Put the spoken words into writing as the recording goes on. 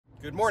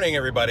Good morning,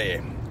 everybody.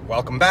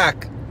 Welcome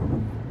back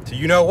to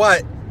You Know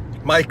What,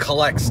 my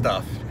collect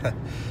stuff.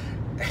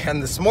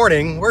 And this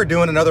morning we're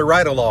doing another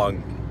ride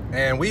along,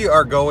 and we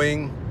are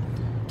going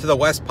to the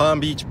West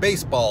Palm Beach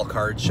baseball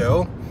card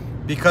show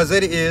because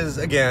it is,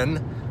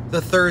 again,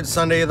 the third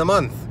Sunday of the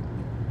month,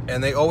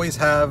 and they always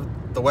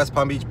have the West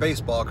Palm Beach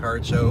baseball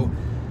card show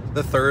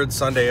the third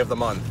Sunday of the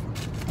month.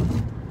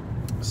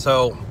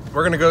 So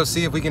we're gonna go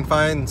see if we can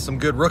find some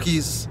good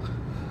rookies,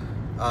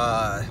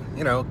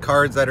 you know,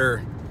 cards that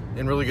are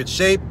in really good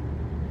shape.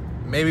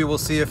 Maybe we'll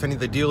see if any of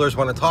the dealers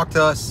want to talk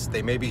to us.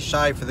 They may be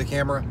shy for the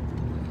camera.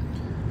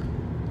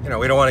 You know,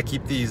 we don't want to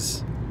keep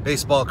these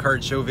baseball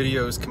card show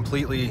videos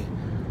completely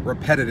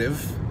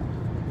repetitive.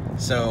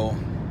 So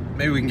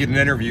maybe we can get an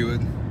interview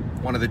with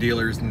one of the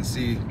dealers and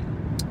see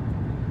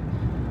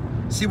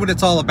what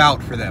it's all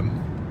about for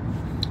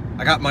them.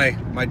 I got my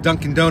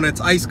Dunkin' Donuts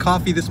iced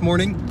coffee this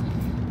morning.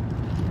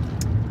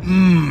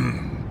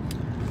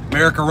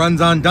 America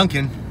runs on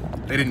Dunkin'.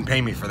 They didn't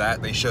pay me for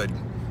that. They should.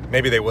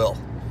 Maybe they will.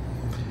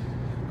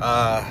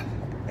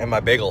 And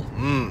my bagel.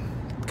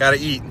 Gotta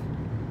eat.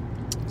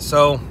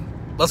 So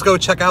let's go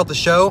check out the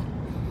show.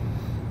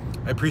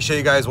 I appreciate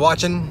you guys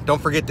watching. Don't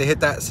forget to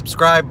hit that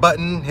subscribe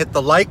button, hit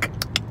the like,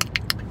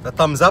 the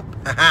thumbs up.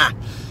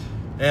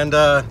 And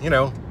you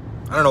know,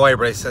 I don't know why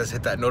everybody says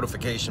hit that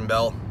notification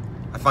bell.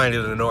 I find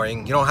it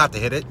annoying. You don't have to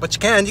hit it, but you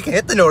can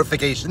hit the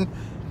notification.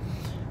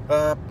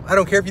 I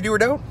don't care if you do or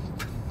don't,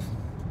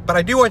 but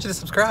I do want you to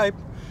subscribe.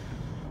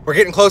 We're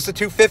getting close to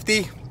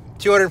 250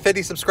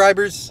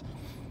 subscribers.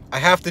 I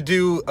have to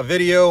do a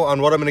video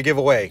on what I'm going to give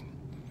away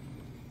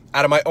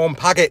out of my own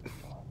pocket.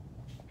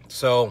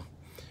 So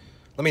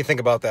let me think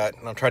about that,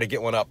 and I'll try to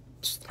get one up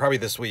probably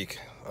this week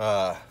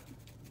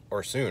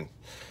or soon.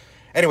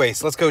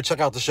 Anyways, let's go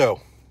check out the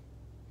show.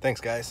 Thanks,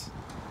 guys.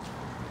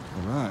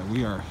 All right,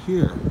 we are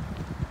here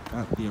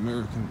at the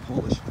American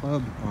Polish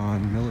Club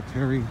on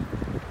Military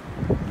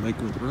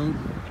Lakewood Road.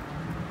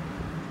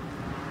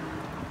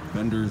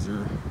 Vendors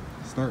are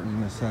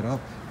starting to set up,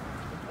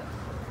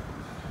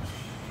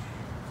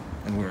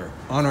 and we're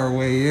on our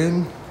way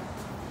in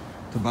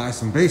to buy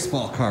some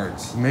baseball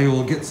cards. Maybe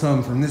we'll get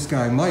some from this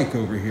guy Mike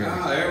over here.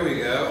 Ah, there we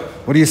go.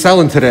 What are you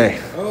selling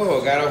today?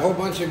 Oh, got a whole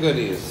bunch of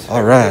goodies.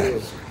 All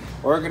right.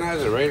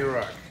 Organized and ready to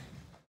rock.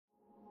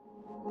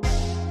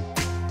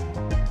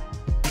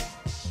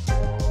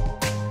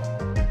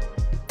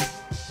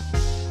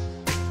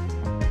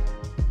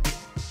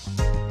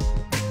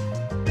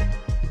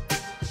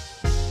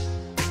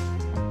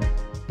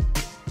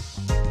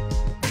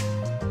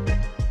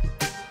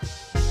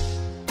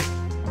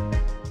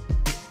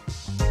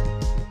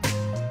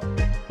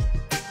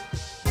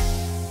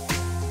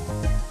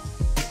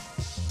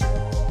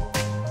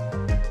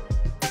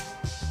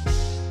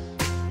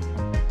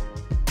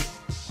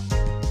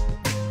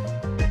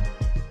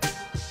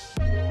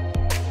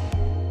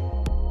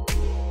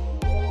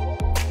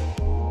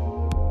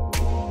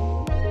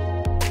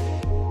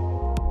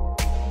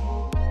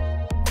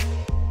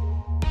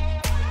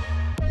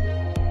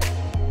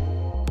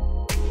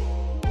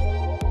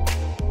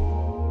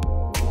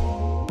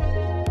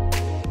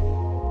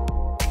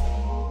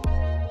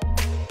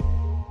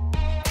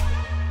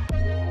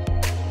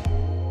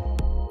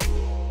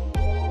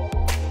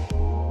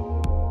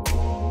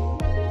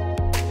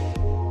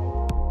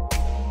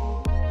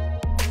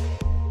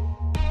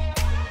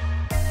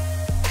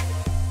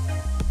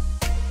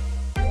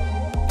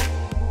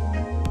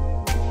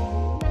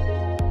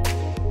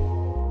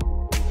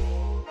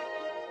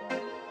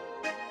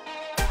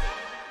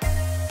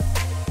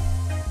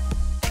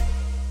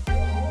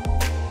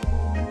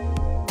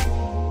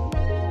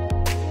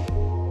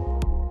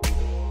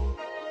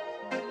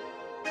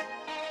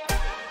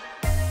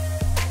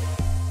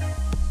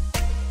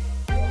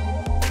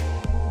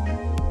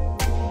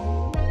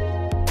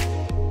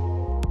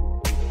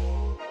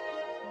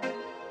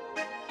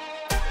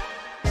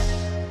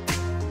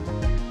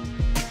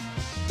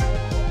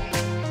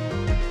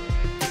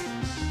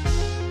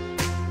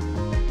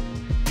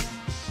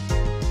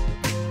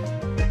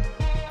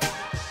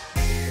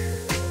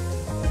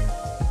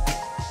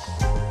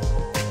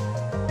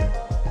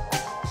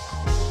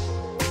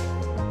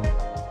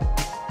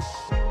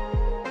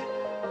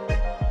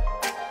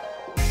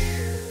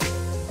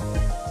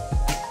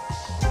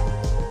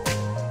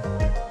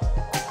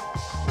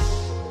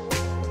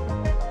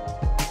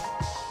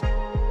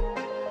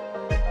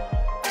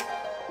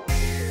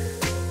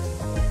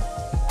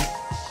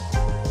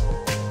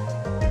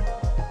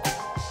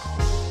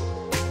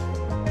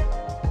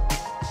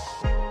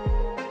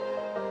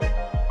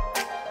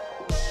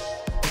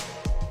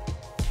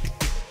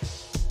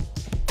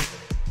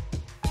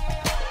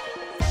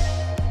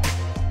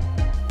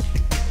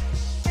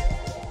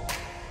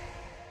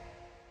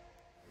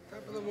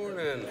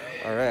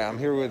 All right, I'm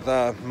here with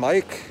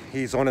Mike.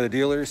 He's one of the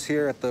dealers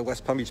here at the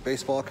West Palm Beach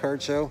Baseball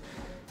Card Show.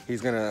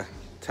 He's gonna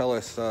tell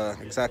us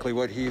exactly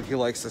what he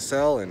likes to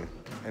sell and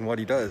what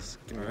he does.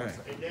 All right.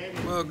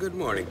 Well, good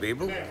morning,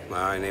 people.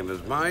 My name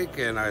is Mike,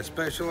 and I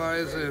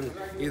specialize in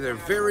either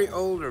very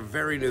old or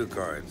very new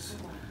cards.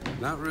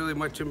 Not really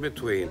much in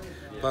between.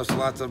 Plus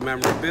lots of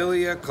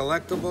memorabilia,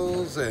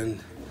 collectibles, and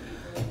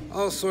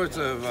all sorts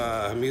of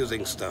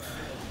amusing stuff.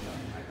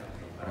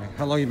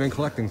 How long you been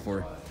collecting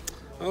for?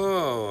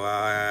 Oh,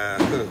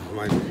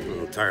 my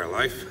entire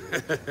life.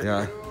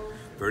 Yeah.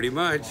 Pretty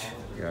much.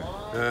 Yeah.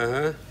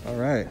 Uh-huh. All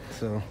right.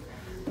 So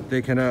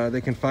they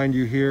can find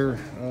you here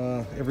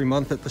every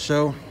month at the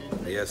show.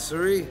 Yes,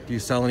 sirree. Do you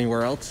sell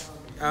anywhere else?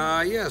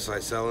 Yes,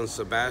 I sell in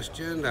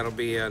Sebastian. That'll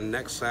be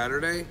next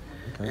Saturday.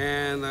 Okay.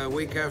 And the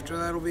week after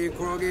that will be in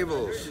Coral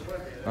Gables.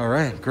 All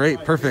right.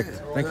 Great.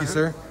 Perfect. Thank you,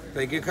 sir.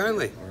 Thank you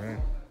kindly. All right.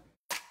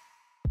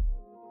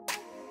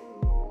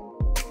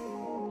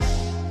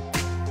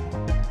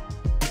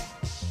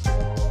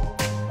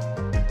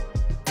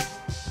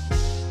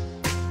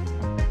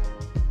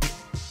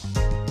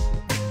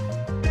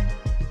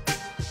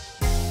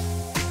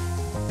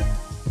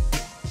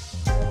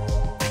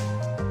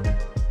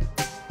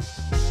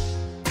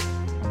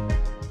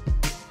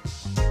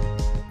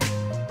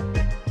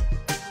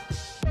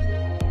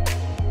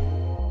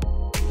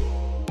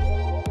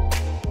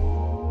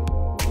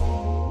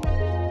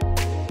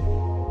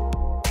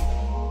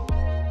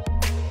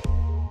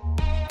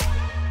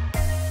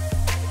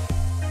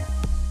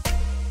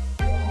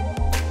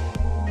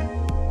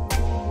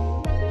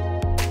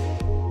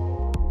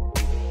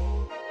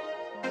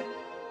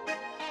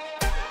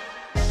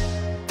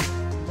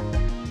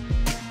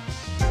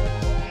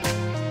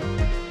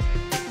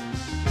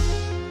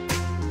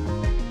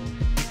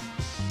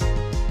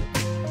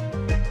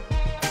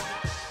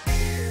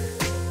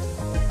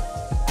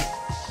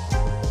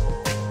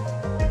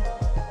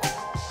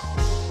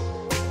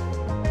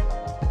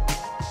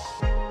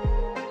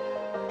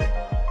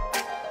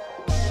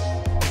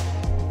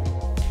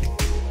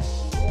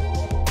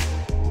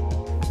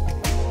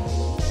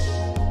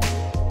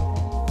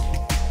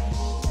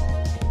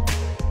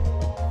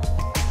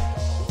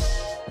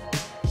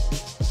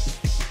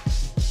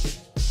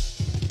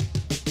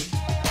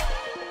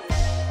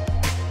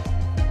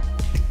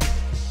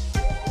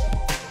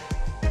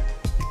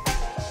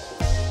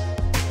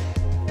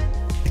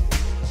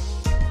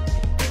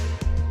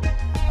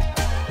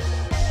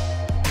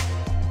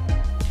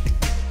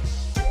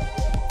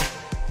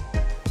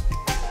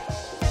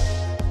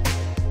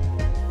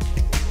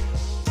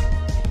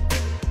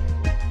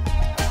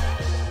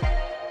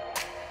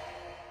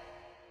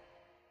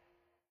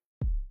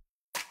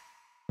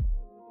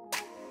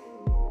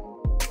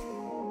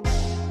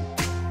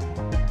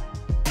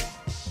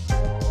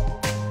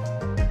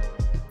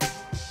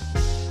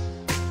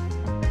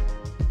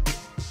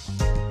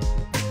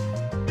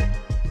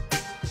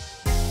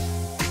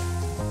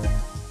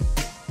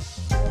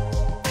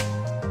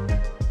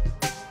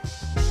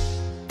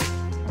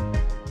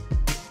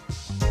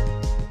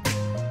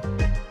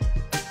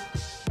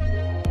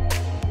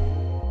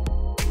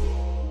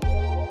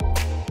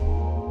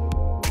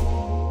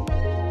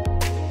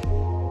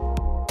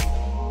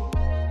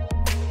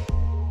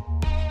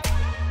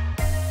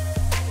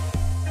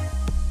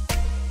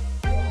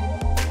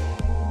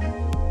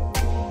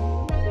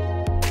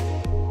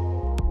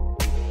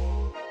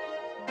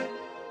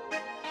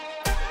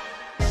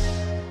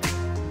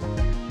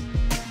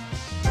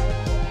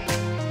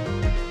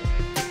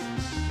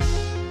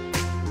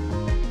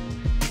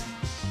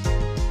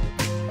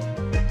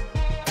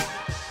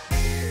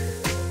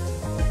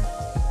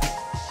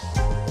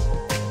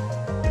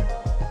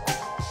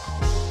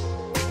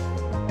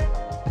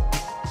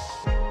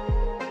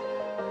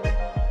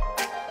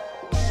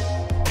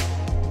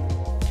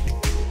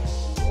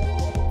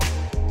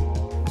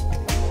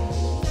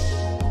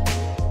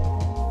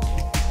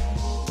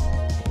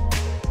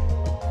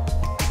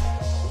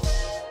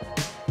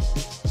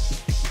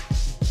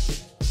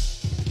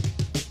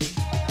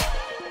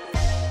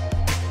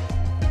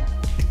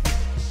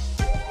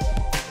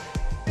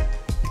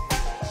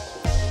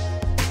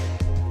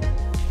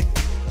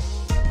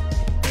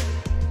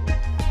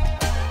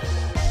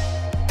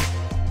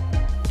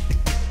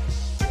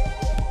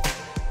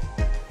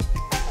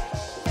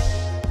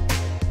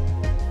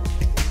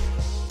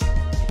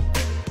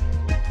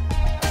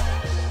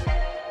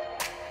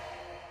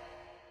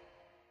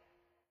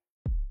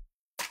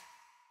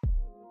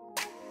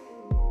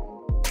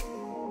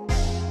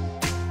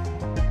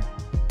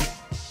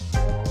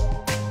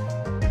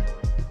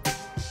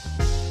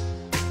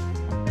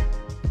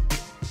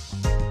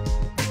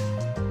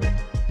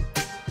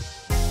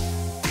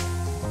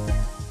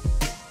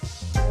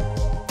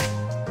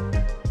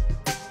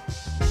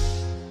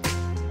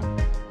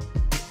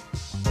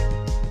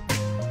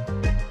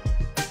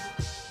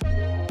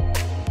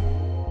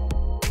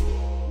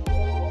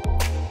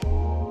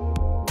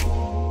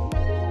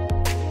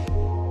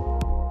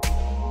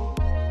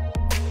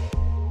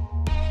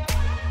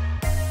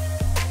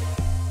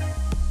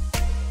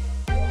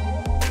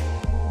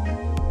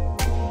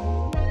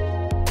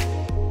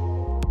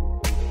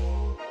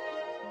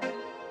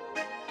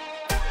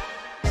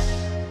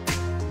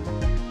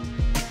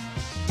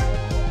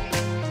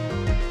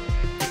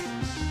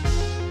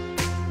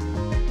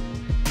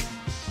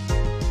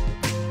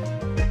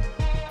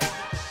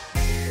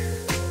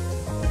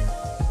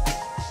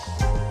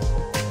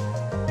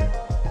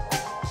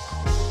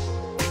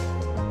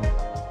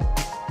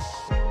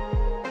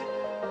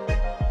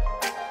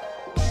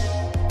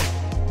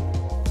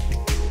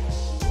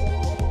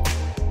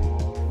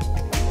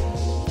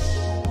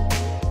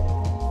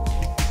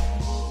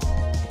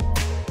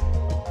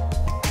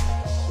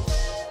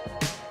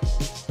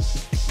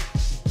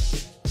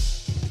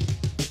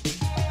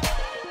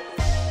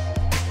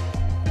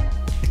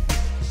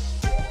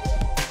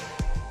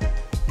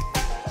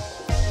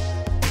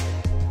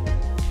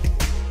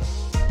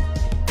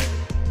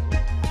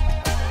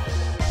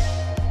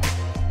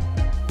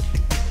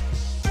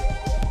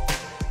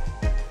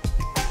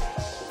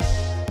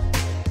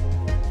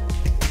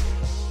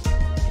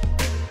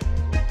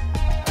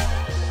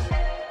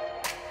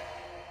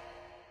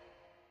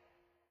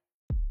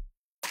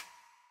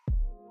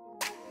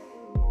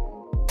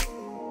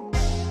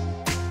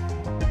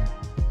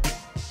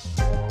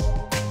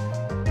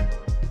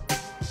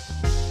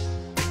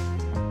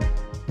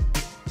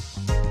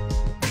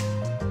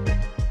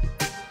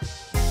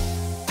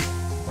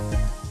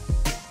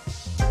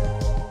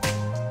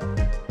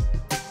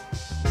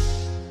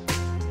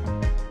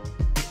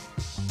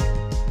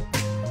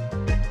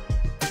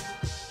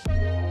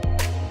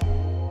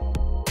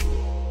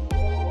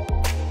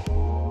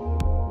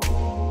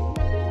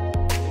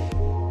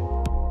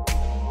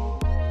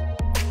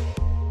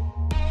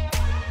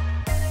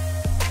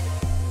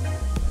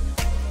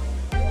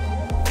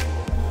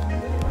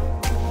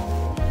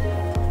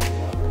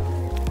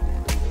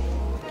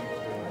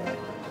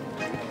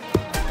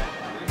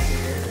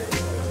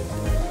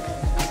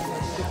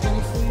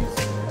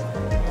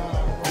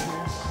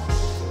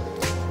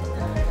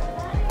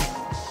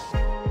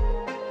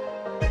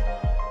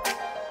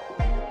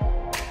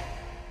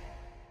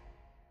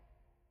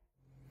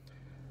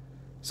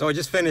 So I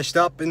just finished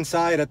up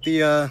inside at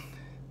the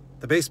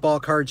baseball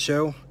card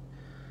show.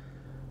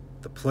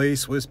 The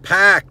place was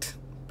packed,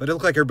 but it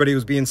looked like everybody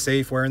was being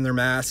safe, wearing their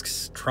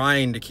masks,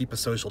 trying to keep a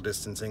social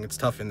distancing. It's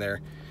tough in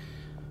there,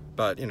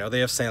 but you know, they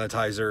have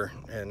sanitizer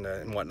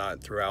and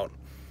whatnot throughout.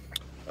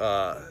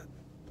 Got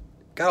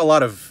a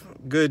lot of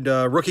good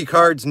rookie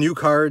cards, new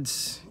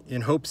cards,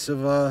 in hopes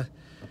of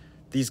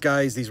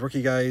these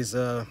rookie guys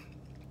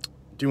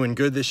doing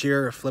good this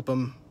year. Flip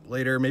them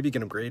later, maybe get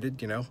them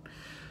graded, you know.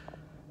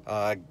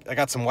 I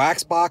got some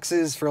wax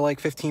boxes for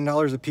like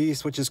 $15 a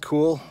piece, which is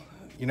cool.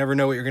 You never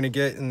know what you're gonna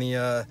get in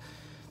the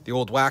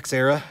old wax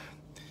era.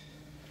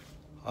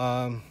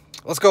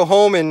 Let's go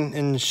home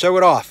and show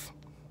it off.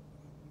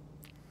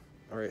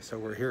 All right, so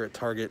we're here at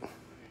Target.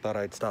 Thought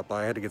I'd stop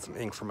by. I had to get some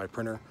ink for my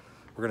printer.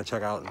 We're gonna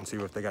check out and see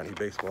if they got any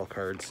baseball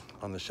cards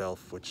on the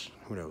shelf, which,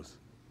 who knows?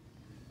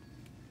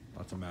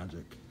 Lots of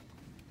magic.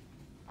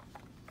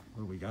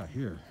 What do we got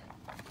here?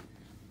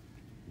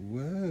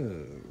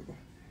 Whoa.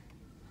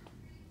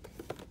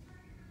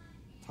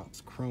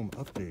 Topps Chrome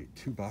Update,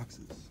 2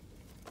 boxes.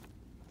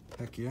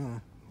 Heck yeah,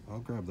 I'll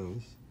grab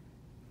those.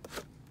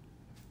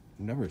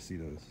 Never see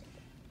those.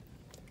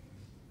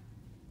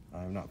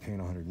 I'm not paying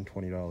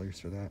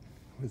 $120 for that.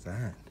 What is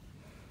that?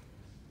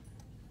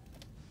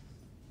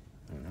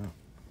 I don't know.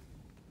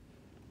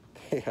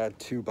 They had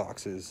 2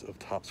 boxes of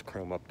Topps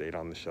Chrome Update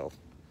on the shelf.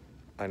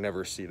 I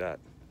never see that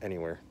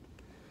anywhere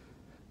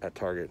at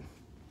Target.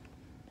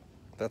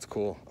 That's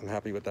cool. I'm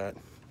happy with that.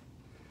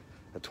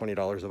 At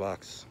 $20 a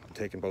box, I'm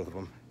taking both of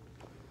them.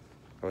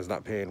 I was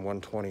not paying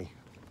 $120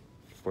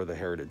 for the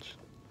Heritage,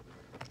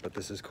 but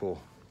this is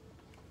cool.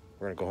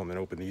 We're gonna go home and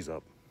open these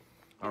up.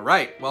 All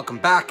right, welcome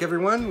back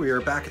everyone. We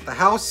are back at the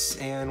house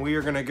and we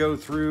are gonna go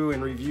through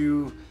and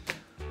review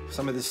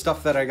some of the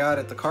stuff that I got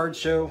at the card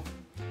show.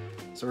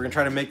 So we're gonna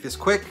try to make this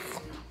quick,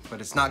 but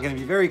it's not gonna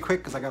be very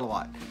quick because I got a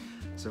lot.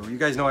 So you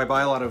guys know I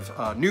buy a lot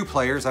of new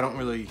players. I don't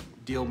really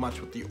deal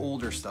much with the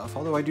older stuff,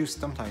 although I do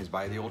sometimes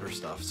buy the older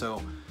stuff. So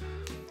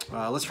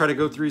let's try to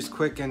go through these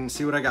quick and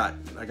see what I got.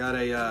 I got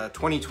a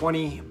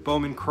 2020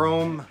 Bowman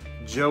Chrome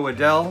Joe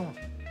Adele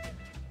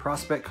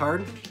prospect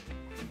card.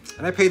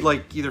 And I paid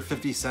like either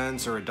 50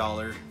 cents or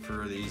 $1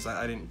 for these.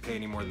 I didn't pay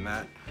any more than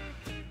that.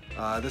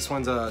 This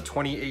one's a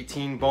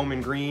 2018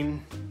 Bowman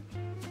Green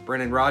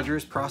Brennan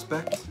Rodgers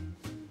prospect.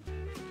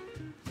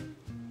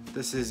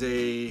 This is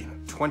a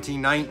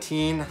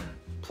 2019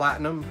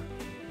 Platinum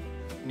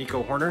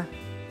Nico Horner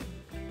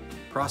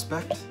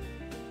prospect.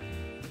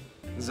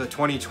 This is a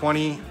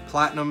 2020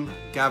 Platinum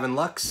Gavin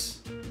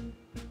Lux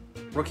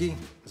rookie.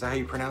 Is that how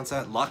you pronounce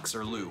that? Lux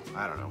or Lou?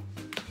 I don't know.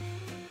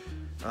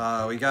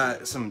 We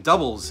got some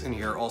doubles in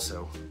here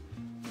also.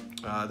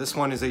 This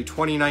one is a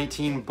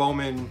 2019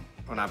 Bowman,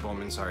 oh not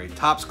Bowman, sorry,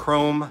 Topps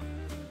Chrome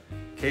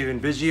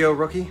Kevin Biggio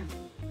rookie.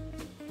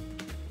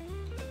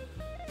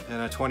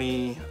 And a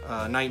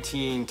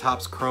 2019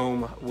 Topps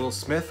Chrome Will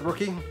Smith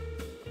rookie.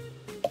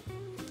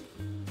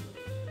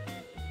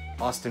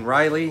 Austin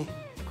Riley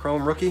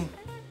Chrome rookie.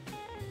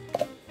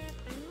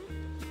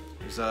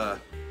 There's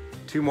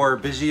 2 more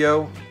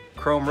Biggio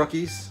Chrome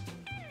rookies.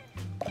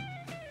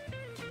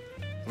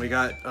 We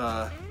got,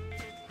 wow,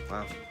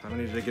 how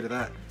many did I get of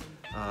that?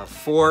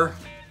 4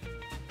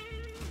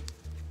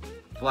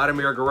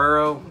 Vladimir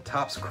Guerrero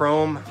Topps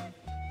Chrome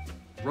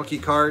rookie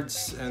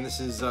cards, and this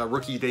is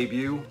rookie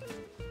debut.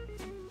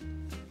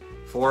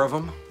 4 of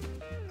them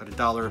at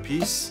 $1 a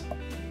piece.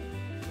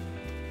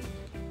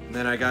 And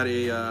then I got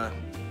a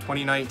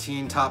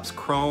 2019 Topps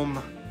Chrome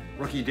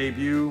rookie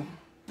debut,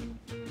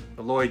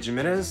 Eloy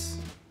Jimenez.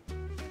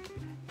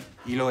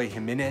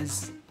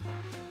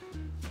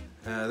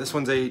 This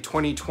one's a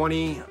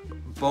 2020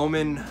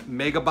 Bowman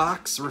Mega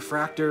Box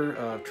Refractor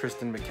of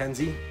Tristan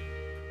McKenzie.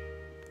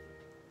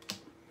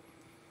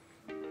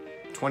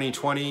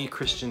 2020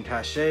 Christian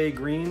Pache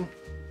Green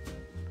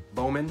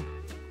Bowman.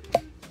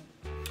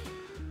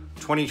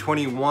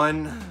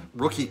 2021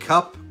 Rookie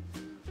Cup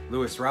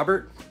Lewis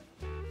Robert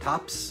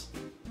Topps.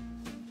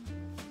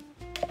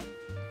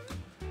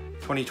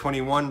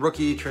 2021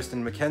 Rookie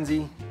Tristan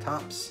McKenzie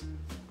Topps.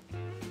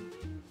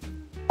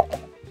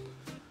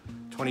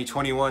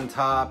 2021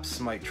 Topps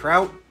Mike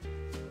Trout.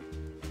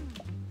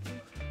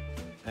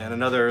 And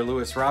another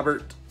Lewis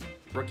Robert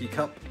Rookie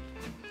Cup.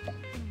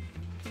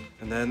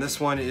 And then this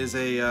one is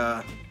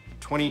a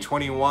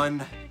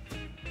 2021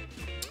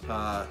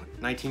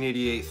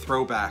 1988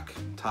 Throwback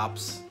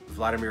Topps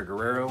Vladimir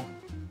Guerrero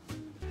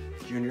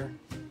Jr.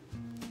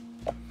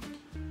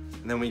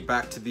 And then we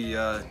back to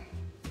the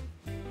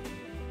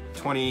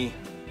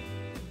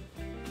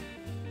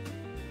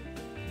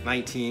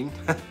 2019,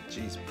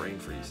 jeez, brain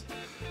freeze.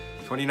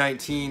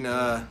 2019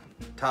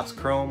 Topps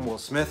Chrome Will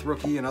Smith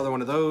rookie, another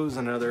one of those,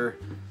 another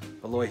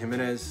Eloy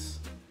Jimenez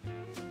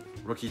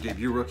rookie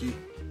debut rookie.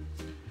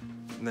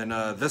 And then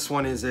this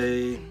one is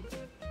a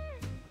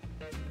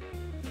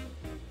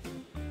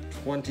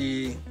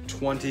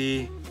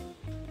 2020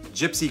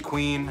 Gypsy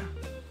Queen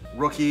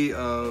rookie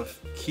of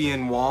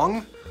Kian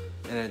Wong,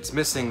 and it's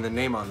missing the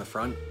name on the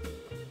front.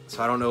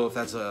 So I don't know if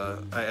that's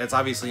it's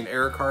obviously an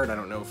error card. I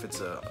don't know if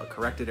it's a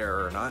corrected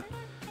error or not,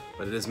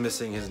 but it is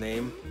missing his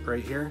name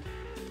right here.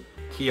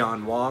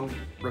 Keon Wong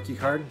rookie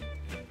card.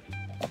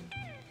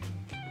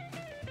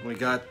 We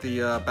got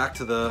the back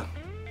to the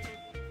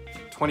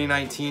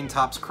 2019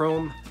 Topps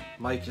Chrome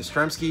Mike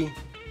Yastrzemski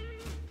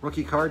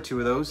rookie card, 2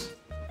 of those,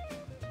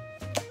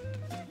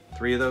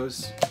 3 of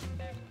those.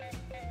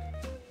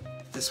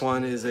 This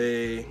one is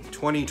a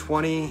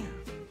 2020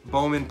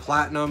 Bowman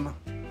Platinum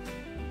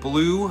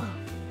blue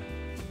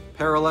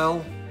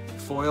parallel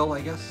foil,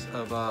 I guess,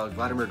 of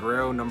Vladimir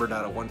Guerrero, numbered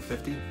out of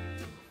 150.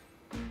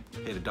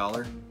 Paid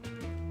 $1.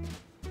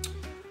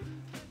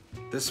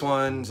 This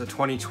one's a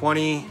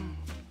 2020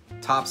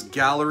 Topps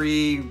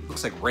Gallery,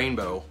 looks like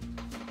rainbow,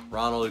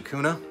 Ronald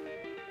Acuna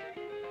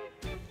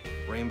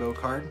rainbow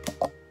card.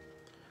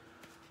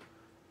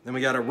 Then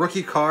we got a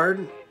rookie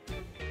card,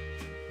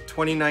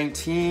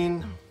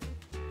 2019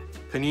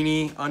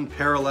 Panini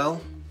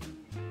Unparalleled.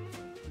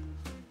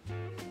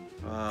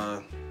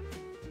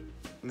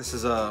 This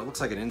is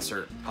looks like an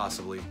insert,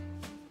 possibly.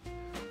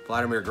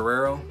 Vladimir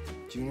Guerrero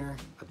Jr.,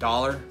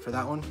 $1 for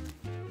that one.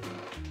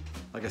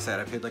 Like I said,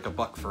 I paid like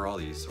 $1 for all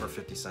these, or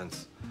 50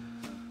 cents.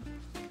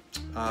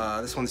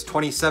 This one's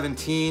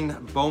 2017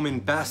 Bowman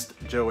Best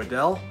Joe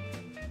Adell.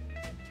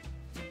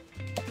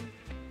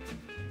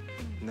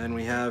 And then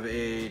we have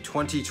a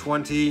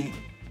 2020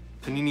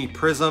 Panini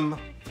Prism.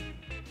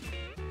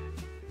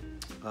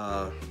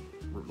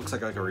 Looks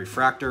like a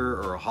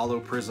refractor or a hollow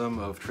prism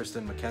of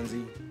Tristan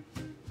McKenzie.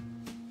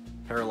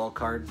 Parallel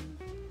card.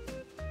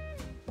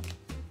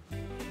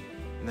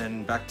 And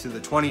then back to the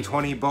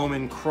 2020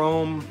 Bowman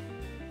Chrome.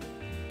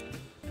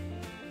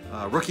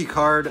 Rookie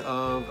card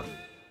of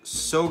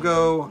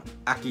Sogo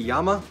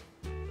Akiyama.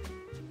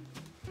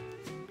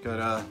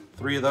 Got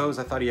 3 of those.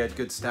 I thought he had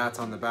good stats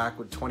on the back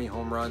with 20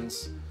 home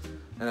runs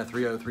and a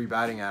 .303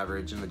 batting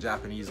average in the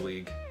Japanese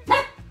league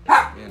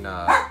in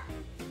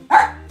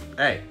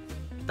hey,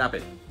 stop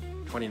it,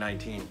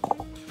 2019.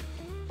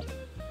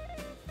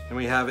 And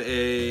we have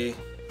a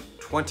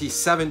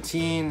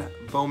 2017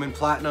 Bowman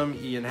Platinum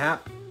Ian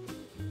Happ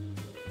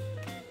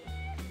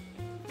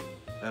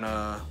and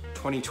a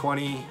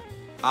 2020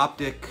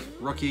 Optic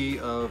rookie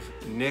of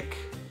Nick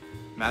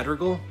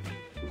Madrigal.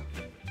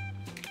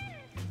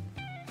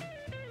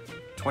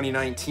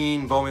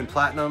 2019 Bowman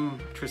Platinum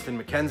Tristan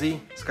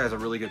McKenzie. This guy's a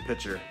really good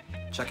pitcher.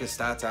 Check his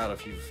stats out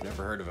if you've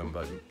never heard of him,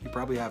 but you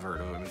probably have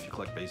heard of him if you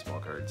collect baseball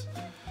cards.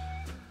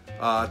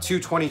 2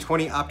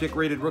 2020 Optic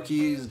rated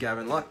rookies,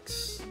 Gavin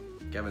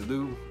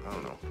Lou, I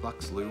don't know,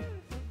 Luxy Lou.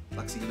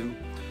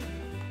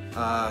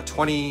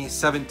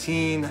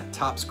 2017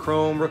 Topps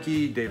Chrome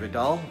rookie, David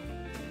Dahl.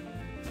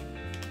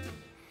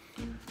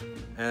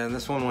 And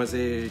this one was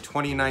a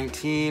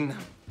 2019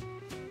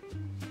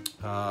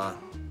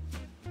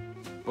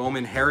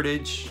 Bowman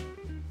Heritage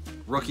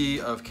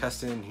rookie of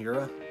Keston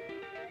Hiura.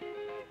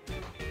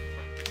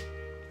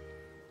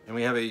 And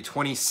we have a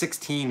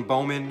 2016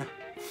 Bowman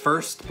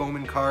first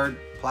Bowman card,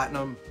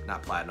 platinum,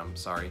 not platinum,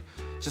 sorry,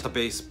 just a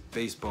base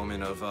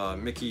Bowman of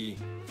Mickey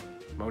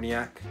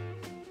Moniak.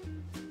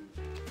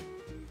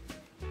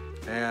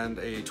 And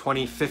a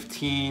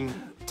 2015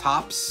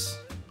 Topps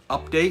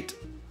update,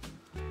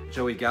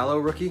 Joey Gallo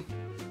rookie.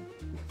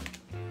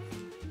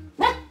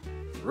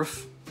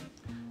 Roof.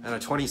 And a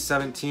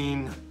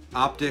 2017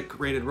 Optic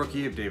rated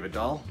rookie of David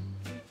Dahl.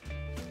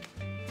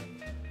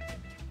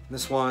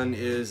 This one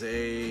is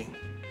a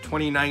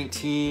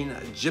 2019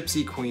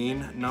 Gypsy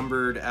Queen,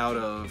 numbered out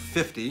of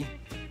 50,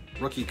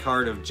 rookie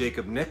card of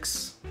Jacob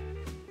Nix.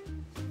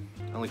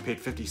 I only paid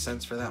 50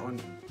 cents for that one.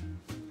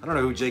 I don't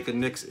know who Jacob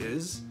Nix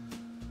is.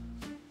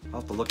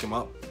 I'll have to look him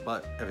up,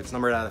 but if it's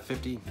numbered out of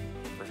 50,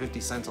 for 50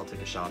 cents, I'll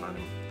take a shot on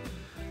him.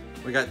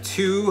 We got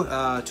 2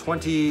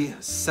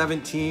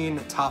 2017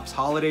 Topps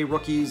Holiday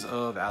rookies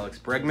of Alex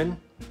Bregman,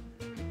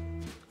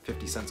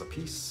 50 cents a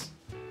piece.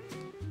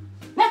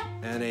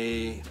 And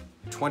a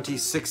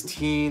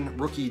 2016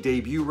 rookie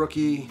debut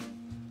rookie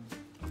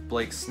of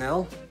Blake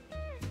Snell.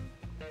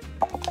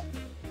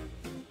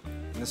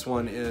 And this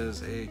one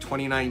is a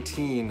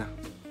 2019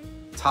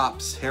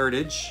 Topps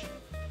Heritage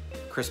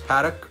Chris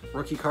Paddock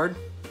rookie card.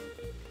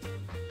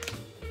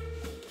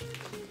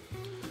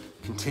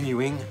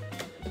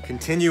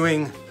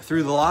 Continuing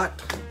through the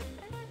lot.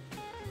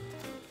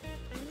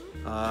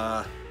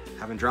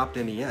 Haven't dropped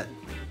any yet.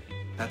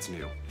 That's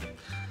new.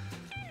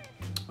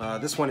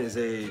 This one is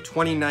a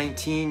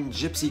 2019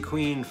 Gypsy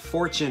Queen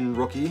Fortune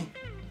rookie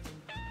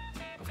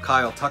of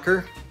Kyle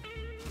Tucker.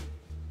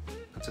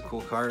 That's a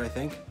cool card, I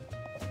think.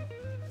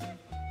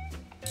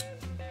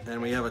 And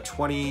we have a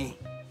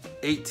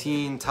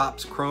 2018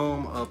 Topps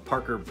Chrome of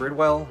Parker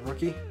Bridwell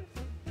rookie.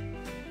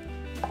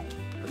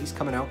 Are these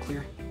coming out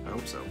clear? I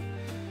hope so.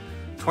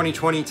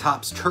 2020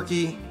 Topps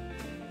Turkey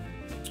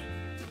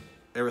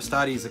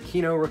Aristides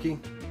Aquino rookie.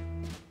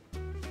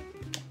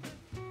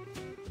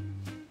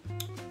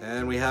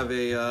 And we have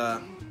a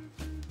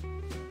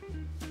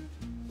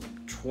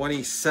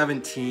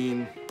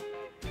 2017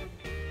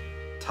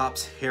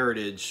 Topps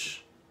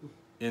Heritage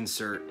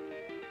insert,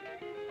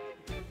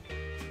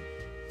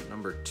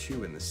 number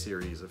 2 in the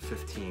series of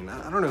 15.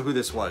 I don't know who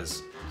this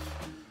was.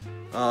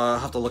 I'll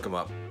have to look him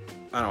up.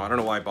 I don't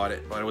know why I bought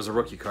it, but it was a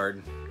rookie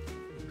card.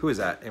 Who is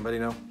that? Anybody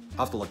know? I'll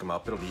have to look him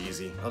up. It'll be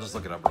easy. I'll just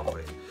look it up real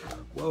quick.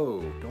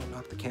 Whoa, don't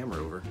knock the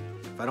camera over.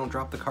 If I don't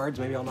drop the cards,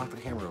 maybe I'll knock the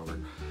camera over.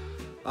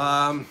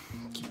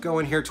 Keep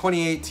going here.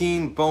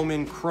 2018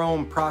 Bowman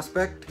Chrome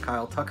Prospect,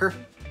 Kyle Tucker.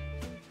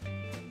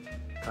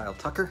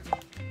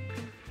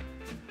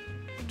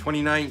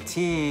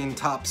 2019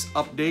 Topps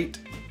Update,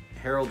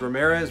 Harold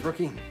Ramirez,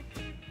 rookie.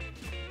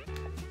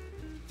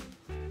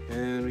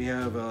 And we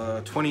have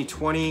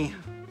 2020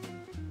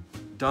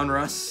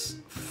 Donruss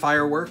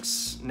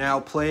Fireworks, now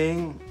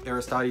playing,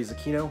 Aristides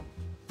Aquino.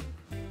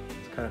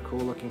 It's kind of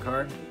cool looking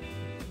card.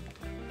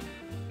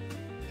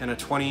 And a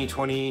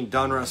 2020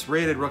 Donruss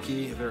rated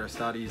rookie of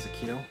Aristides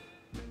Aquino.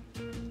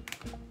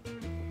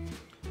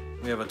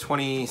 We have a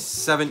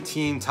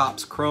 2017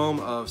 Topps Chrome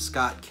of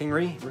Scott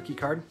Kingery, rookie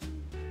card.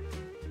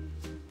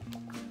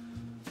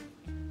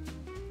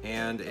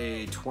 And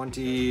a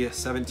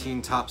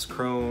 2017 Topps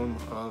Chrome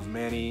of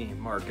Manny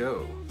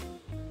Margot,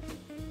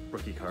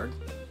 rookie card.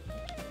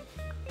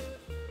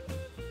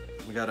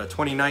 We got a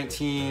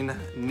 2019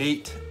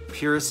 Nate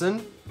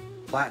Pearson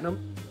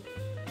Platinum,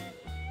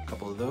 a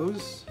couple of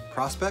those,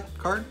 prospect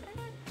card.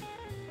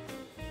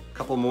 A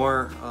couple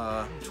more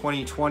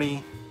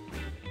 2020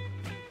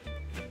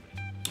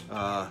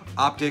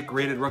 Optic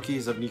rated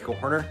rookies of Nico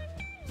Horner.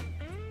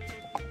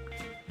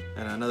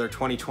 And another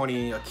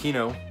 2020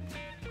 Aquino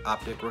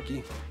Optic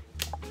rookie.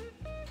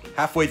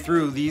 Halfway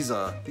through these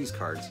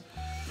cards.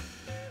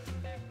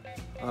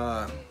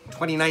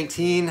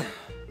 2019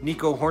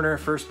 Nico Horner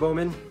first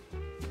Bowman.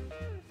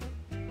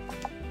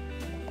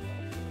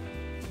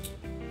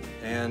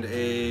 And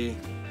a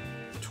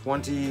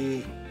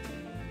 20...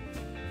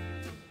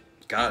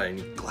 God, I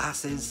need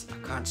glasses. I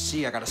can't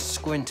see, I gotta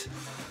squint.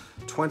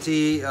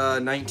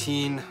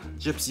 2019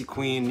 Gypsy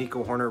Queen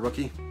Nico Horner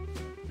rookie.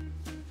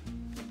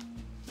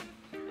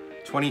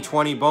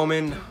 2020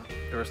 Bowman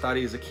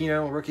Aristides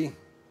Aquino rookie.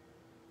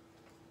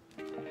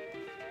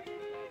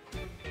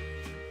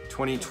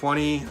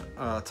 2020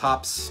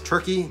 Topps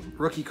Turkey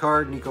rookie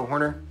card Nico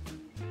Horner.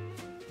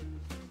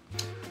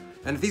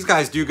 And if these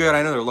guys do good,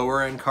 I know they're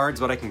lower end cards,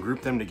 but I can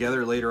group them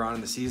together later on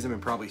in the season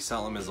and probably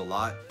sell them as a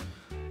lot.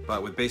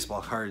 But with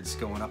baseball cards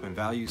going up in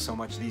value so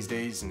much these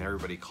days and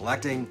everybody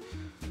collecting,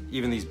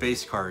 even these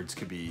base cards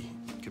could be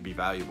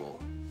valuable,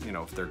 you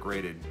know, if they're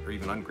graded or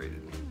even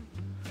ungraded.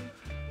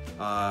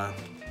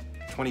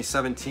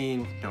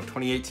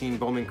 2018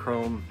 Bowman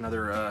Chrome,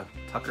 another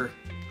Tucker,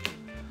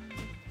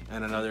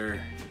 and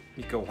another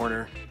Nico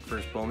Horner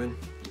first Bowman.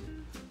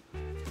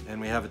 And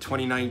we have a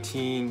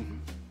 2019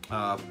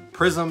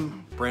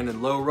 Prism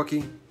Brandon Lowe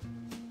rookie.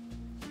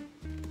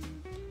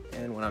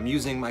 And when I'm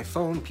using my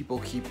phone, people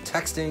keep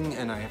texting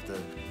and I have to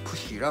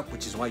push it up,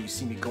 which is why you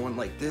see me going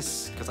like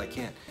this, because I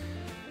can't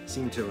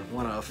seem to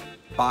want to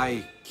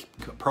buy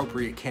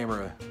appropriate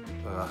cameras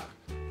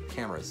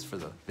for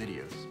the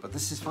videos. But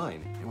this is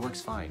fine. It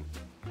works fine.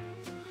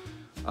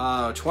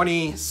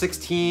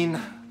 2016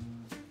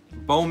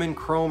 Bowman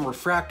Chrome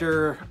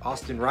Refractor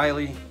Austin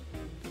Riley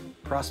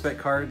prospect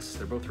cards.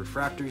 They're both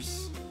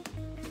refractors.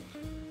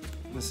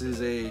 This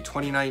is a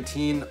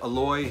 2019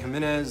 Eloy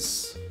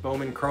Jimenez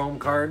Bowman Chrome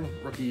card,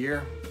 rookie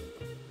year.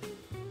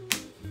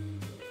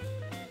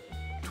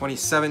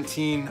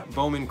 2017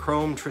 Bowman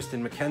Chrome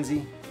Tristan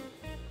McKenzie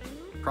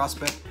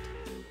prospect.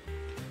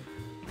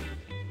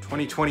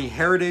 2020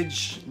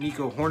 Heritage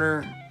Nico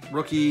Horner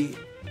rookie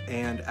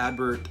and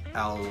Adbert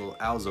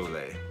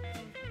Alzole.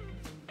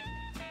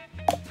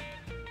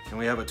 And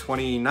we have a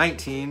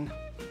 2019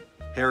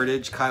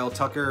 Heritage Kyle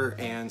Tucker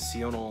and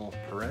Cionel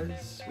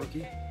Perez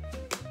rookie.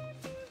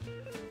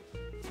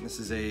 This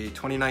is a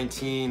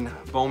 2019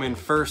 Bowman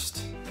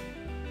First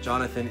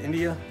Jonathan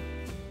India.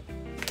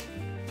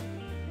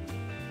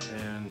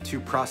 And 2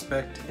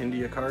 Prospect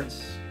India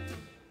cards,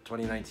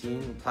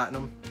 2019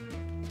 Platinum.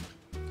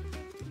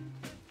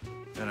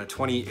 And a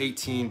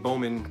 2018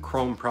 Bowman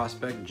Chrome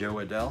Prospect, Joe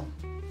Adell.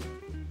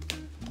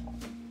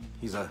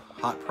 He's a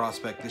hot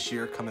prospect this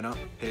year coming up.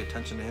 Pay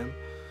attention to him.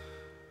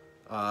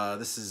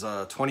 This is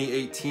a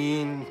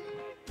 2018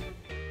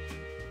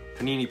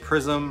 Panini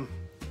Prism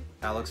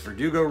Alex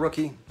Verdugo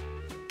rookie.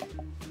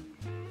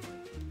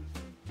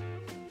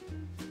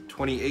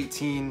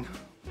 2018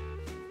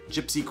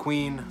 Gypsy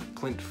Queen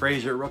Clint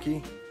Frazier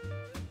rookie.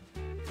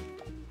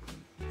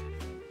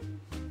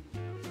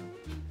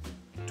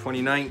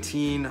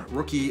 2019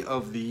 Rookie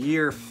of the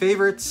Year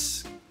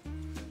favorites,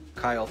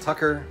 Kyle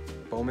Tucker,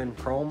 Bowman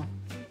Chrome.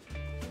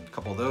 A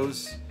couple of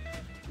those.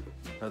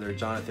 Another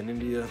Jonathan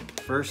India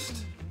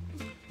first.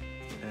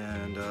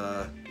 And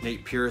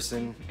Nate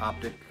Pearson,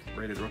 Optic,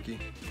 rated rookie.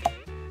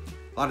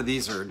 A lot of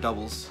these are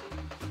doubles.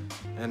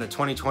 And a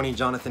 2020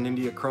 Jonathan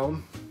India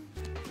Chrome.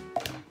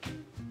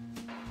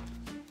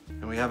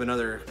 And we have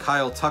another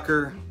Kyle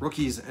Tucker,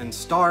 Rookies and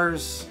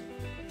Stars,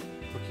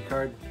 rookie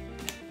card.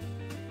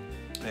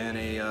 And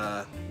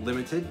a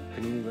limited,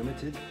 Panini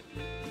Limited,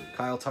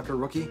 Kyle Tucker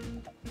rookie.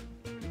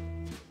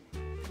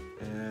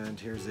 And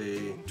here's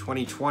a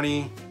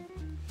 2020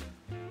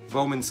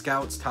 Bowman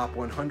Scouts Top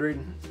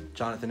 100,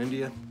 Jonathan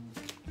India.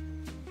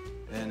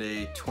 And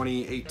a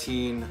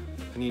 2018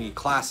 Panini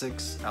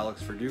Classics,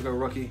 Alex Verdugo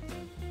rookie.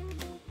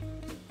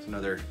 It's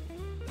another,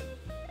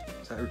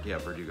 yeah,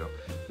 Verdugo.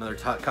 Another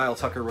Kyle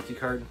Tucker rookie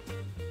card.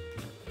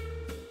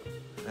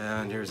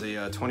 And here's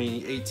a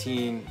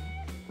 2018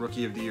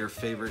 Rookie of the Year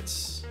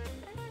Favorites,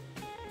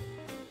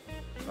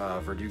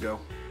 Verdugo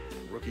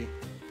rookie.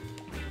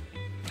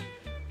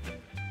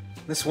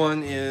 This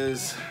one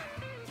is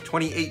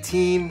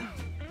 2018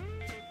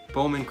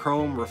 Bowman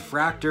Chrome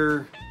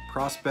Refractor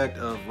Prospect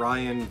of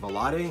Ryan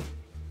Velarde,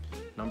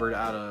 numbered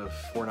out of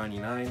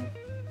 499.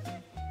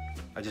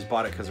 I just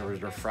bought it because it was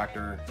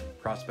Refractor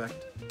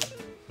Prospect.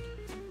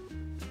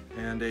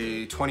 And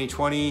a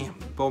 2020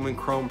 Bowman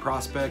Chrome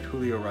Prospect,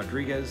 Julio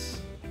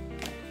Rodriguez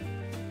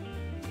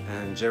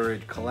and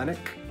Jared Kalenic.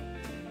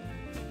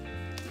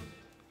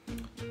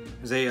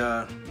 There's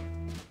a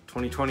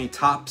 2020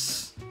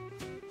 Topps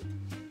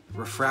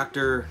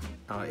Refractor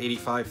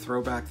 85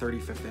 Throwback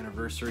 35th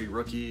Anniversary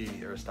Rookie,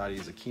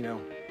 Aristides Aquino.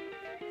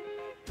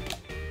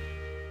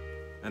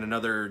 And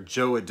another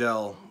Joe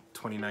Adell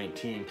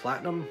 2019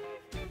 Platinum.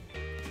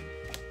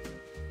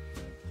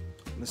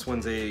 And this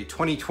one's a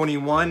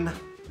 2021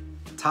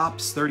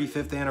 Topps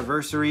 35th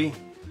Anniversary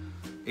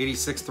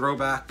 86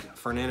 Throwback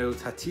Fernando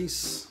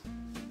Tatis.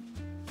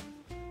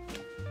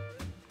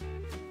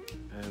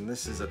 And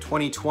this is a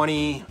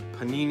 2020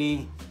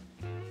 Panini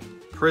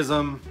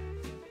Prism,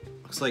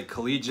 looks like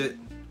collegiate,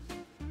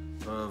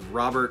 of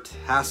Robert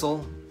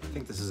Hassel. I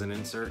think this is an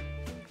insert.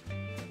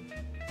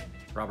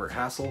 Robert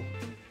Hassel.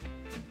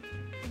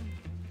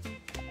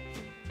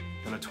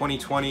 And a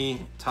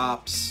 2020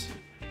 Topps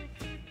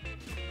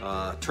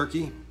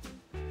Turkey,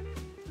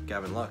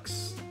 Gavin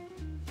Lux.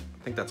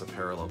 I think that's a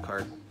parallel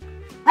card.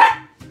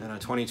 And a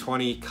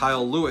 2020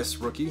 Kyle Lewis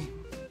rookie,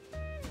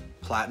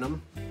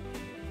 Platinum.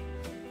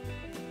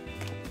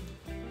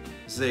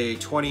 This is a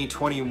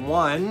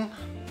 2021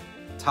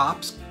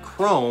 Topps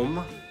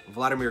Chrome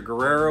Vladimir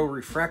Guerrero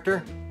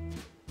Refractor.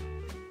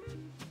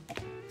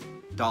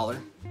 $1.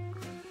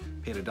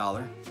 Paid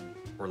 $1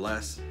 or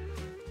less.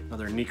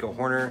 Another Nico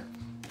Horner.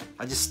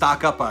 I just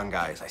stock up on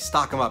guys. I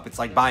stock them up. It's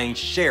like buying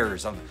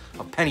shares of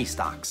penny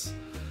stocks.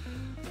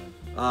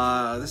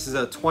 This is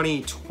a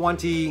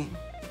 2020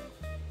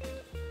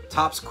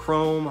 Topps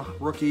Chrome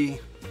Rookie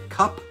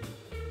Cup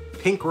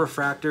Pink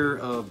Refractor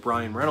of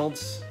Brian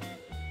Reynolds.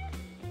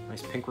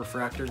 Nice pink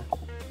refractor.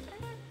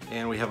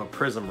 And we have a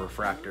Prism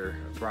Refractor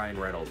of Brian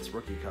Reynolds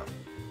Rookie Cup.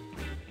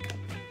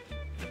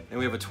 And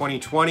we have a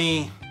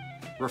 2020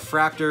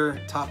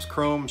 Refractor Topps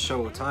Chrome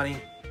Shohei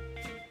Ohtani.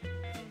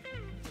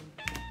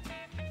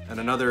 And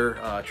another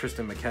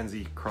Tristan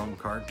McKenzie Chrome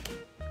card.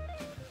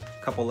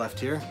 A couple left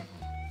here.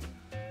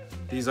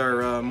 These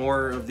are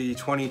more of the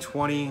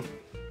 2020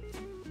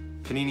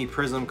 Panini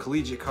Prism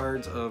Collegiate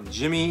cards of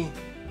Jimmy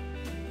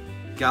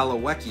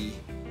Galawecki.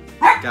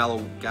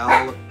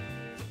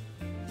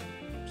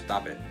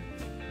 Stop it.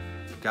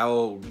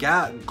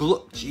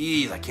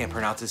 Jeez, I can't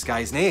pronounce this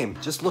guy's name.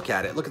 Just look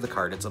at it. Look at the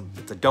card. It's a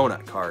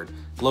donut card.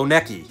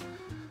 Glowinecki,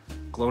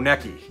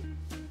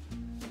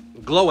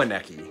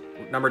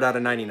 numbered out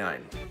of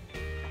 99.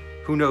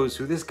 Who knows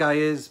who this guy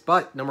is,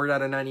 but numbered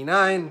out of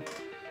 99.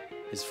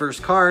 His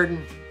first card,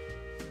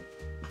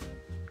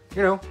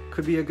 you know,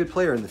 could be a good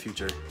player in the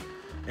future.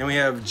 And we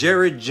have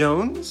Jared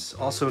Jones,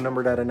 also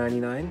numbered out of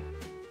 99.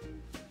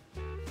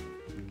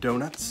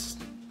 Donuts.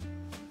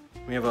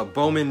 We have a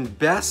Bowman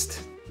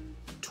Best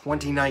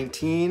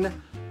 2019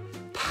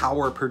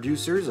 Power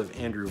Producers of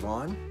Andrew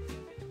Vaughn.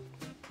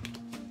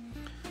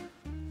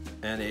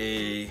 And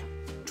a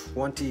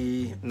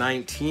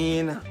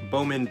 2019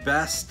 Bowman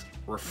Best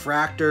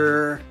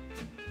Refractor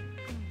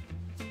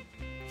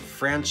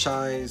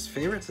Franchise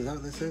Favorites. Is that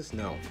what this is?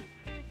 No.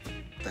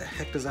 What the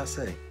heck does that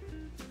say?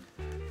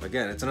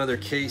 Again, it's another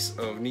case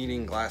of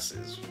needing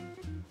glasses.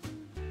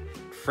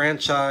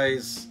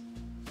 Franchise,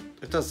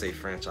 it does say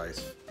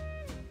franchise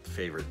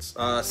favorites.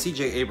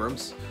 CJ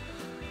Abrams.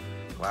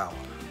 Wow.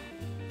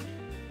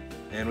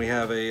 And we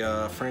have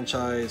a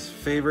franchise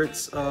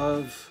favorites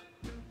of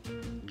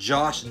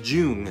Josh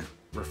Jung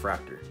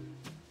Refractor.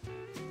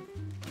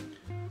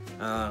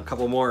 A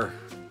couple more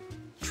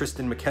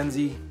Tristan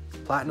McKenzie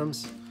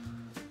Platinums.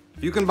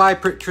 If you can buy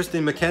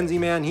Tristan McKenzie,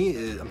 man, he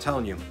is, I'm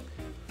telling you,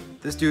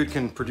 this dude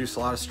can produce a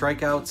lot of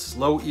strikeouts,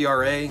 low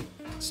ERA,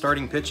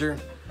 starting pitcher.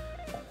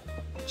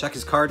 Check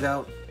his cards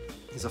out.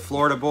 He's a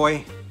Florida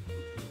boy.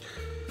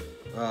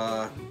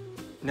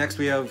 Next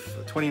we have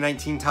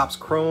 2019 Topps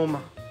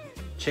Chrome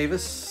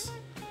Chavis,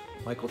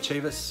 Michael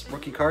Chavis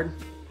rookie card.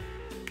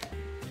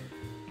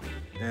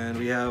 And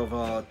we have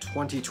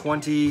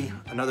 2020,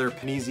 another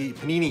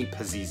Panini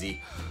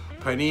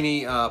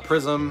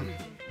Prism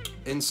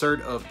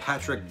insert of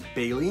Patrick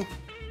Bailey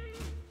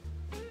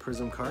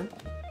Prism card.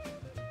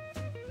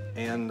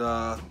 And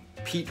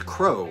Pete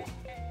Crow.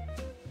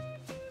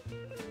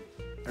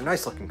 They're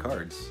nice looking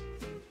cards.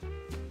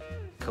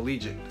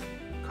 Collegiate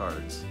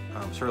cards.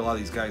 I'm sure a lot of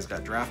these guys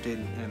got drafted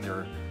and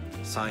they're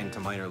signed to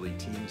minor league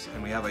teams.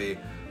 And we have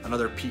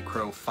another Pete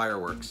Crow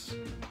Fireworks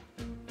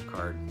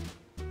card.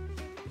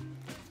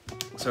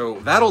 So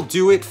that'll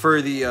do it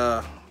for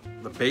the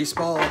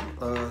baseball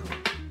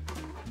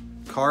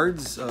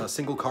cards,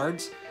 single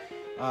cards.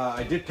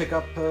 I did pick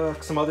up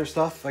some other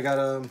stuff. I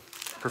got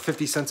for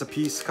 50 cents a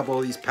piece, a couple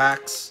of these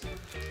packs.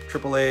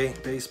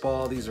 AAA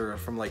baseball. These are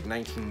from like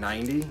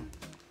 1990.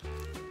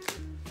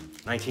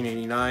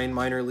 1989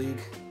 minor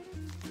league.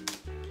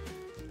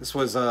 This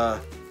was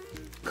a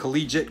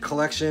collegiate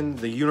collection,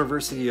 the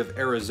University of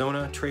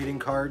Arizona trading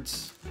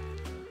cards.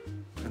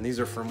 And these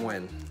are from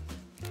when?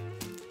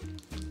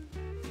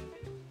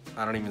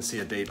 I don't even see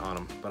a date on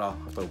them, but I'll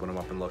have to open them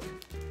up and look.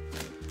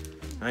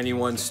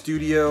 91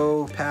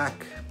 Studio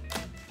pack,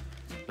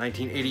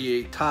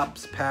 1988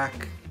 Topps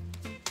pack,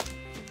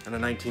 and a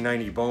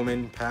 1990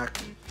 Bowman pack.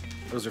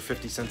 Those are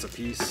 50 cents a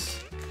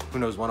piece. Who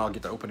knows when I'll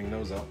get to opening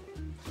those up.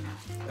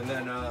 And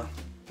then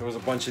there was a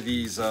bunch of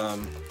these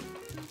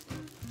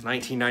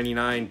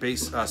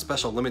 1999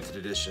 special limited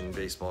edition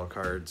baseball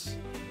cards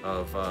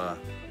of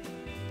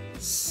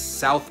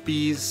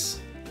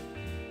Southby's,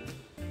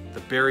 the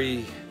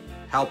Barry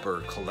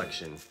Halper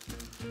collection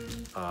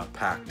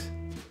packed.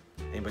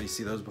 Anybody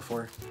see those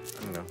before?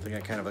 I don't know. They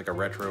got kind of like a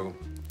retro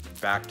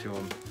back to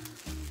them.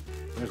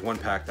 There's one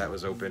pack that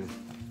was open.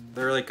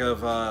 They're like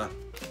of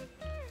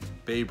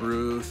Babe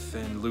Ruth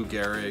and Lou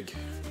Gehrig.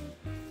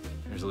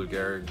 There's Lou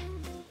Gehrig.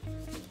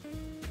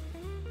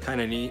 Kind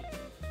of neat.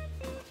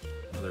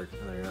 I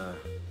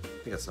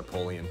think that's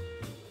Napoleon.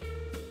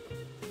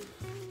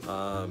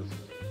 Kind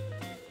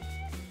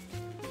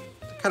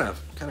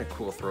of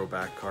cool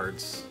throwback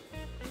cards.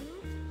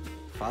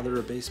 Father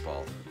of baseball.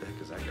 What the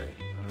heck is that guy?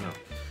 I don't know.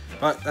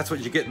 But that's what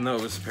you get in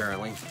those,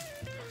 apparently.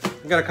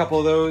 I got a couple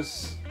of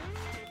those.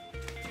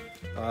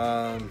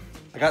 I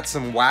got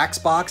some wax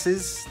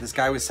boxes. This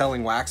guy was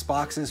selling wax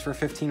boxes for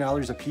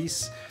 $15 a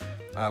piece,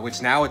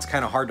 which now it's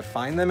kind of hard to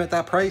find them at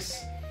that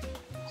price.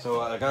 So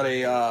I got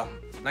a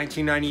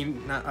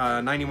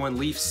 1991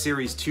 Leaf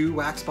Series 2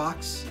 wax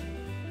box.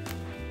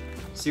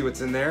 See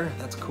what's in there.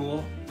 That's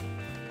cool.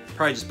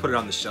 Probably just put it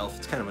on the shelf.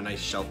 It's kind of a nice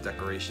shelf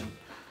decoration.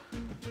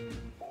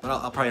 But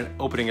I'll probably end up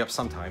opening up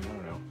sometime. I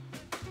don't know.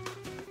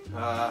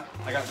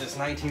 I got this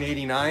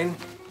 1989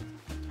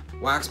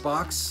 wax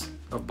box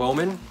of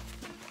Bowman.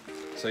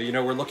 So you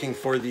know we're looking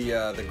for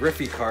the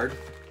Griffey card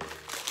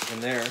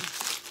in there.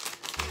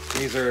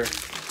 These are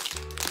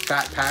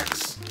fat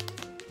packs.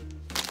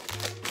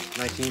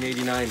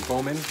 1989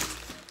 Bowman.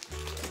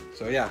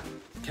 So yeah,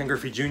 Ken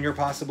Griffey Jr.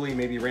 possibly,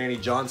 maybe Randy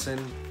Johnson,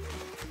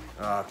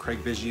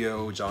 Craig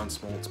Biggio, John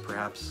Smoltz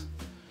perhaps.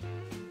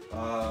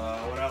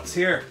 What else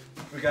here?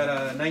 We got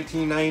a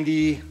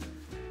 1990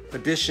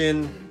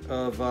 edition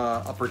of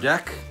Upper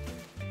Deck.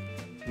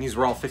 And these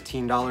were all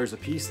 $15 a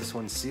piece. This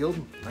one's sealed,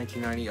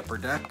 1990 Upper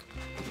Deck.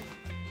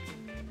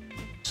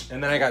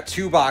 And then I got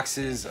two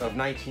boxes of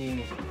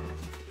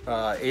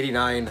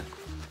 1989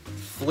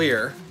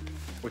 Flea,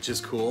 which is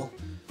cool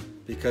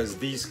because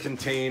these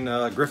contain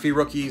Griffey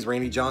rookies,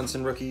 Randy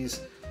Johnson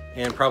rookies,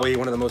 and probably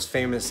one of the most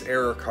famous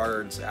error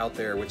cards out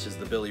there, which is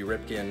the Billy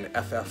Ripken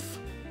FF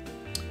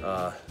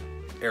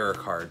error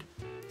card.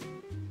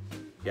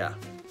 Yeah,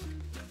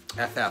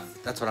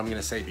 FF. That's what I'm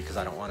gonna say because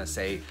I don't want to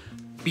say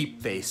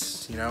beep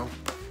face, you know?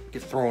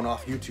 Get thrown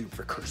off YouTube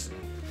for cursing.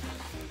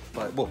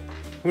 But well,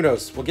 who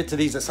knows? We'll get to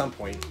these at some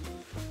point.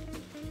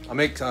 I'll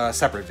make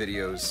separate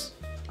videos.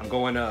 I'm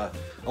going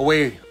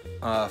away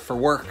for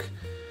work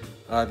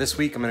this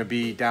week. I'm gonna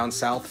be down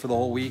south for the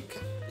whole week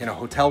in a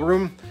hotel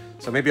room.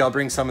 So maybe I'll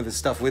bring some of this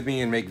stuff with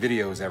me and make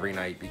videos every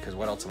night because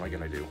what else am I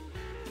gonna do?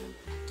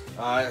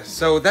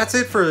 So that's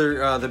it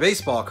for the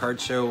baseball card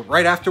show.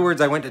 Right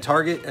afterwards, I went to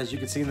Target, as you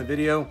can see in the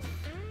video,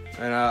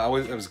 and I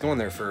was going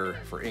there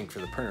for ink for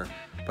the printer.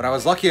 But I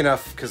was lucky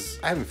enough because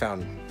I haven't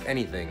found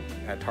anything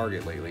at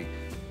Target lately.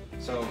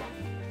 So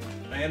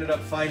I ended up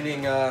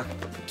finding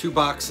 2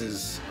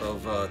 boxes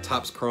of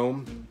Topps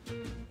Chrome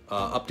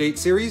update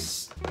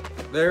series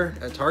there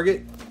at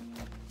Target.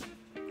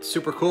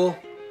 Super cool.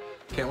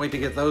 Can't wait to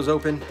get those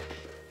open.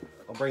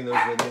 I'll bring those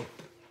with me.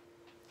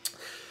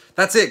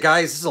 That's it,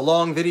 guys. This is a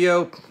long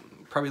video.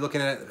 Probably looking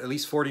at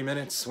least 40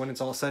 minutes when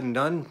it's all said and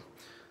done.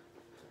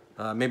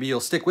 Maybe you'll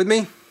stick with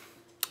me.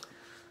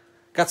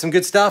 Got some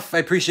good stuff. I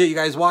appreciate you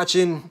guys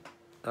watching.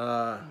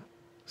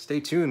 Stay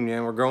tuned,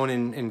 man. We're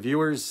growing in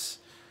viewers.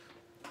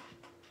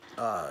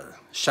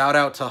 Shout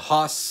out to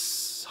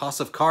Hoss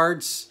of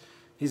Cards.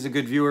 He's a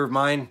good viewer of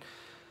mine.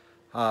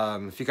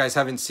 If you guys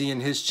haven't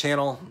seen his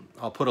channel,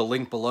 I'll put a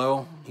link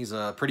below. He's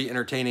a pretty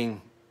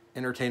entertaining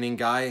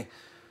guy.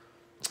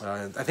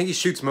 I think he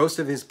shoots most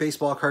of his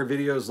baseball card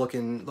videos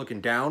looking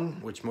down,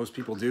 which most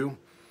people do.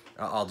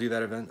 I'll do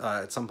that event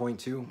at some point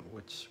too,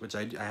 which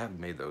I have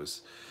made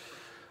those.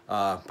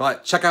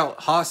 But check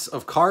out Hoss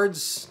of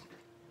Cards.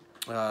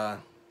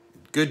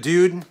 Good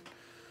dude.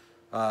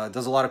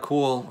 Does a lot of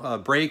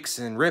cool breaks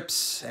and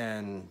rips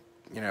and,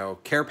 you know,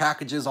 care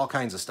packages, all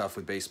kinds of stuff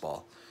with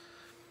baseball.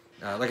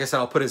 Like I said,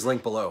 I'll put his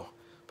link below.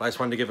 But I just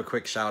wanted to give a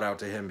quick shout out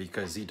to him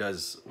because he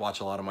does watch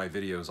a lot of my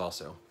videos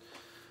also.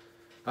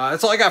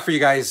 That's all I got for you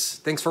guys.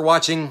 Thanks for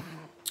watching.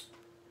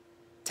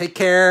 Take Take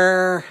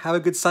care. Have a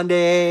good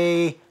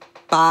Sunday.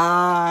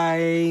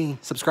 Bye.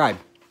 Subscribe.